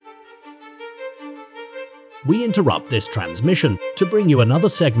we interrupt this transmission to bring you another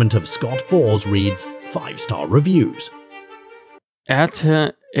segment of Scott Bors Reads 5-Star Reviews. At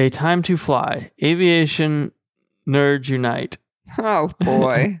a time to fly, aviation nerds unite. Oh,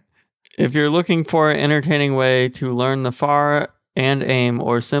 boy. If you're looking for an entertaining way to learn the FAR and AIM,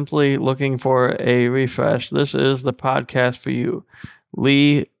 or simply looking for a refresh, this is the podcast for you.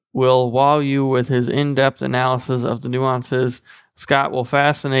 Lee will wow you with his in-depth analysis of the nuances. Scott will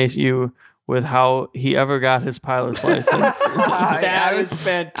fascinate you with how he ever got his pilot's license. That is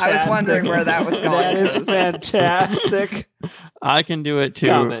fantastic. I was wondering where that was going. That is fantastic. I can do it too.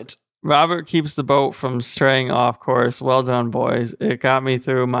 Comment. Robert keeps the boat from straying off course. Well done, boys. It got me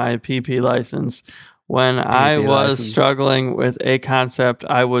through my PP license. When I was struggling with a concept,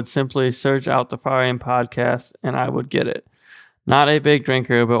 I would simply search out the FAR podcast and I would get it. Not a big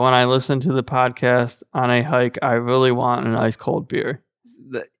drinker, but when I listen to the podcast on a hike, I really want an ice cold beer.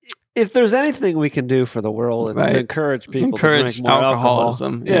 If there's anything we can do for the world, it's to encourage people to drink more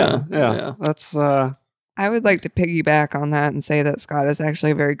alcoholism. Yeah. That's I would like to piggyback on that and say that Scott is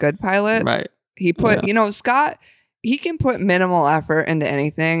actually a very good pilot. Right. He put, Scott, he can put minimal effort into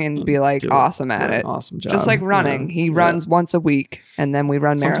anything and be like awesome at it. Awesome job. Just like running. He runs once a week and then we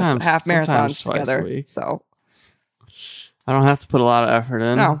run half marathons together. So I don't have to put a lot of effort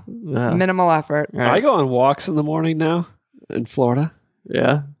in. No. Minimal effort. Right. I go on walks in the morning now in Florida.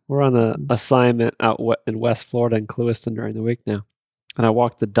 Yeah. We're on an assignment out in West Florida in Clewiston during the week now. And I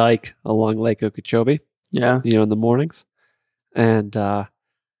walk the dike along Lake Okeechobee. Yeah. In the mornings. And I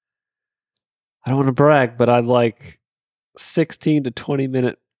don't want to brag, but I like 16 to 20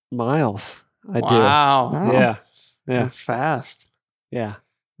 minute miles. I do. Wow. Yeah. That's fast. Yeah.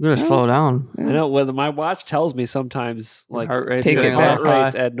 You gotta slow down. I know. Well, my watch tells me sometimes like heart rate's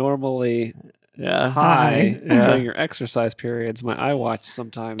abnormally high during your exercise periods. My iWatch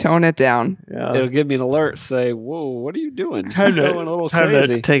sometimes tone it down. Yeah. It'll give me an alert. Say, "Whoa, what are you doing? Time You're going a little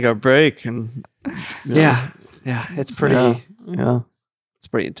crazy. to take a break." And yeah, it's pretty. Yeah. It's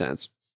pretty intense.